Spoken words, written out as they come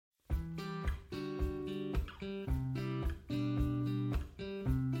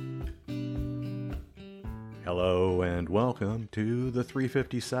Hello and welcome to the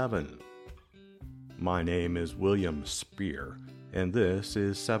 357. My name is William Spear, and this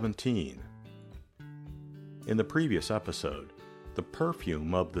is 17. In the previous episode, the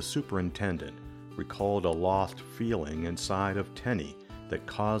perfume of the superintendent recalled a lost feeling inside of Tenny that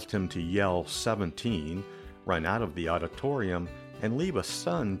caused him to yell 17, run out of the auditorium, and leave a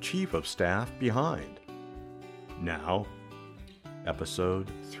stunned chief of staff behind. Now,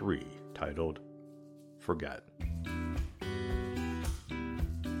 episode 3, titled Forget.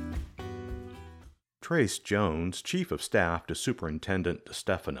 Trace Jones, chief of staff to Superintendent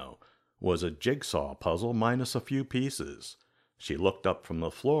DeStefano, was a jigsaw puzzle minus a few pieces. She looked up from the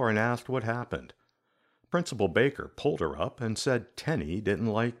floor and asked what happened. Principal Baker pulled her up and said Tenny didn't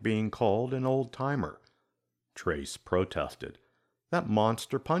like being called an old-timer. Trace protested. That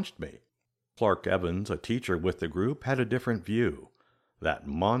monster punched me. Clark Evans, a teacher with the group, had a different view. That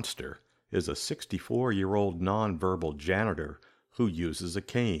monster is a 64-year-old nonverbal janitor who uses a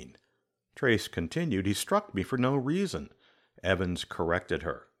cane. Trace continued, he struck me for no reason. Evans corrected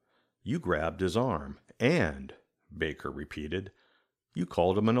her. You grabbed his arm, and, Baker repeated, you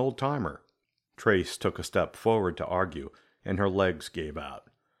called him an old-timer. Trace took a step forward to argue, and her legs gave out.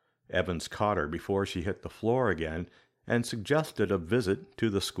 Evans caught her before she hit the floor again and suggested a visit to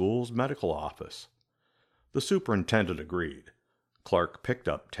the school's medical office. The superintendent agreed. Clark picked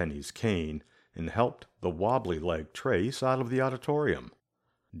up Tenny's cane and helped the wobbly-legged Trace out of the auditorium.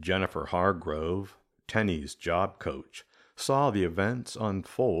 Jennifer Hargrove, Tenny's job coach, saw the events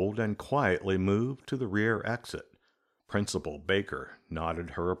unfold and quietly moved to the rear exit. Principal Baker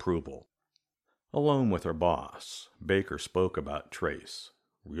nodded her approval. Alone with her boss, Baker spoke about Trace.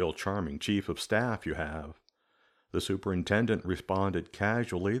 Real charming chief of staff you have. The superintendent responded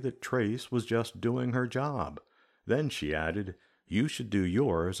casually that Trace was just doing her job. Then she added, you should do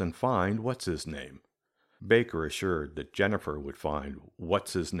yours and find what's-his-name. Baker assured that Jennifer would find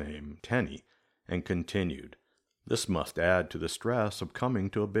what's-his-name, Tenny, and continued, this must add to the stress of coming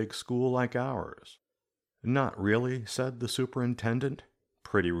to a big school like ours. Not really, said the superintendent.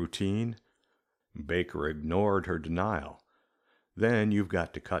 Pretty routine. Baker ignored her denial. Then you've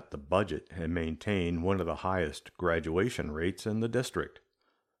got to cut the budget and maintain one of the highest graduation rates in the district.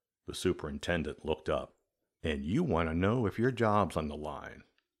 The superintendent looked up. And you want to know if your job's on the line.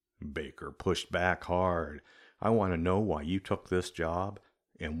 Baker pushed back hard. I want to know why you took this job,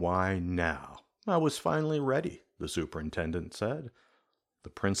 and why now. I was finally ready, the superintendent said. The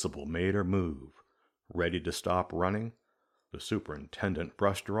principal made her move. Ready to stop running? The superintendent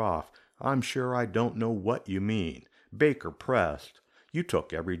brushed her off. I'm sure I don't know what you mean. Baker pressed. You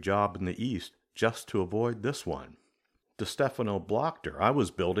took every job in the East just to avoid this one. DeStefano blocked her. I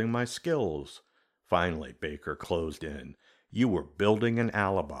was building my skills. Finally, Baker closed in. You were building an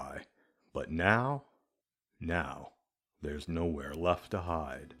alibi. But now, there's nowhere left to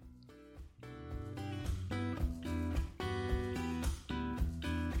hide.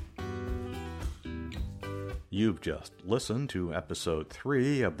 You've just listened to episode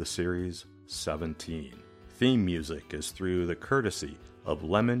 3 of the series 17. Theme music is through the courtesy of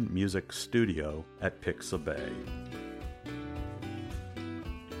Lemon Music Studio at Pixabay.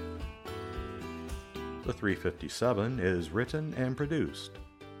 The 357 is written and produced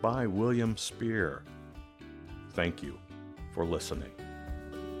by William Spear. Thank you for listening.